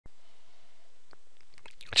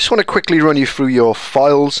Just want to quickly run you through your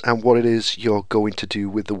files and what it is you're going to do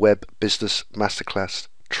with the Web Business Masterclass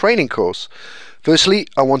training course. Firstly,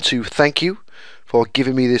 I want to thank you for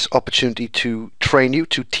giving me this opportunity to train you,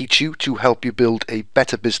 to teach you, to help you build a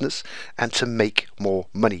better business and to make more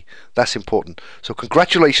money. That's important. So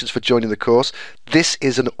congratulations for joining the course. This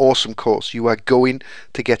is an awesome course. You are going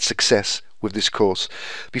to get success with this course.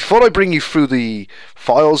 Before I bring you through the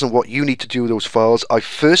files and what you need to do with those files, I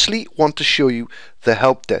firstly want to show you the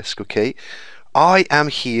help desk. Okay, I am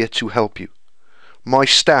here to help you. My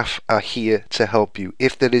staff are here to help you.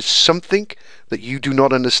 If there is something that you do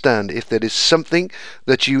not understand, if there is something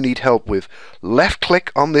that you need help with, left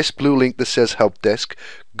click on this blue link that says help desk,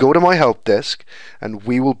 go to my help desk, and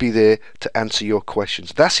we will be there to answer your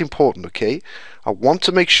questions. That's important, okay? I want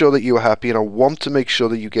to make sure that you are happy, and I want to make sure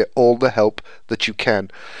that you get all the help that you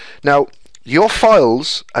can. Now, your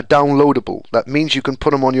files are downloadable. That means you can put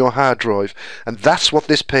them on your hard drive, and that's what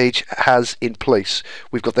this page has in place.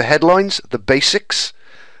 We've got the headlines, the basics,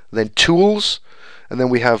 then tools, and then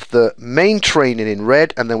we have the main training in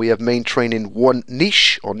red, and then we have main training 1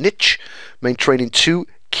 niche or niche, main training 2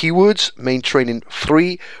 keywords, main training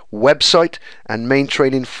 3 website, and main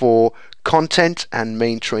training 4 content, and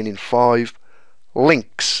main training 5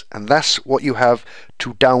 links. And that's what you have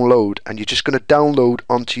to download, and you're just going to download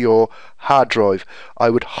onto your hard drive. I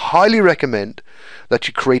would highly recommend that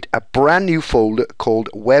you create a brand new folder called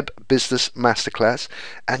Web Business Masterclass,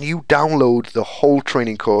 and you download the whole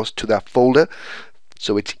training course to that folder,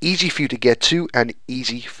 so it's easy for you to get to and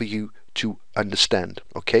easy for you to understand.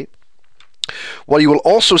 Okay, what you will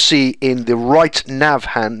also see in the right nav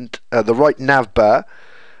bar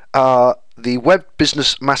are the Web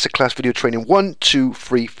Business Masterclass video training 1, 2,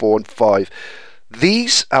 3, 4, and 5.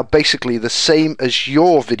 These are basically the same as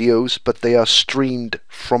your videos, but they are streamed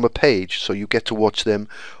from a page, so you get to watch them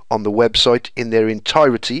on the website in their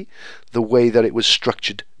entirety, the way that it was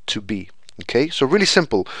structured to be. Okay, so really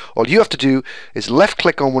simple. All you have to do is left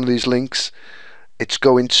click on one of these links. It's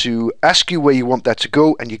going to ask you where you want that to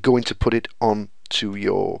go, and you're going to put it onto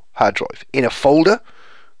your hard drive in a folder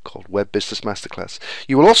called Web Business Masterclass.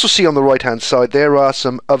 You will also see on the right hand side there are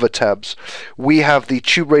some other tabs. We have the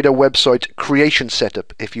TubeRadar website creation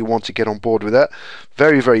setup if you want to get on board with that.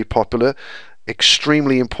 Very, very popular,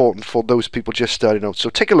 extremely important for those people just starting out. So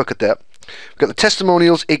take a look at that. We've got the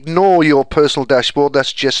testimonials. Ignore your personal dashboard,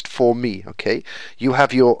 that's just for me. Okay, you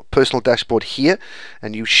have your personal dashboard here,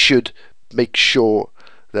 and you should make sure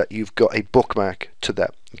that you've got a bookmark to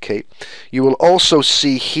that. Okay, you will also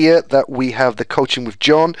see here that we have the coaching with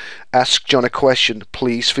John. Ask John a question.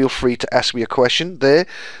 Please feel free to ask me a question there.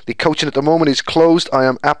 The coaching at the moment is closed. I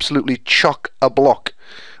am absolutely chock-a-block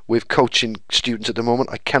with coaching students at the moment.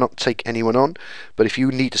 I cannot take anyone on, but if you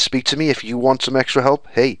need to speak to me, if you want some extra help,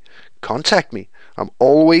 hey, contact me. I'm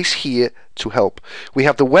always here to help. We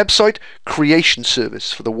have the website creation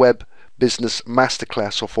service for the Web Business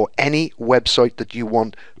Masterclass, or for any website that you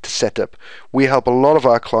want to set up. We help a lot of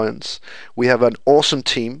our clients. We have an awesome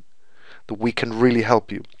team that we can really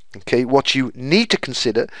help you. Okay, what you need to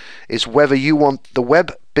consider is whether you want the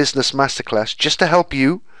Web Business Masterclass just to help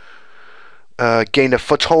you gain a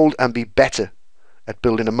foothold and be better at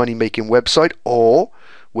building a money-making website, or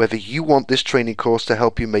whether you want this training course to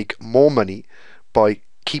help you make more money by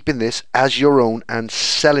keeping this as your own and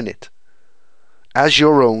selling it as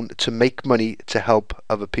your own to make money to help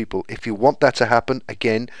other people. If you want that to happen,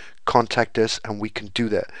 again, contact us and we can do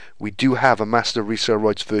that. We do have a master resale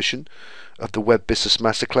rights version of the Web Business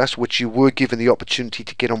Masterclass, which you were given the opportunity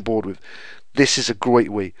to get on board with. This is a great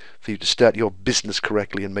way for you to start your business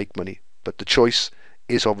correctly and make money, but the choice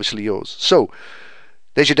is obviously yours. So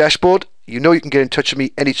there's your dashboard. You know you can get in touch with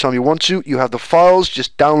me anytime you want to. You have the files,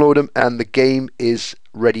 just download them, and the game is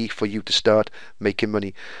ready for you to start making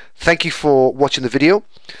money. Thank you for watching the video.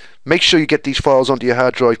 Make sure you get these files onto your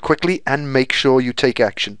hard drive quickly, and make sure you take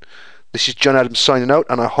action. This is John Adams signing out,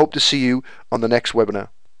 and I hope to see you on the next webinar.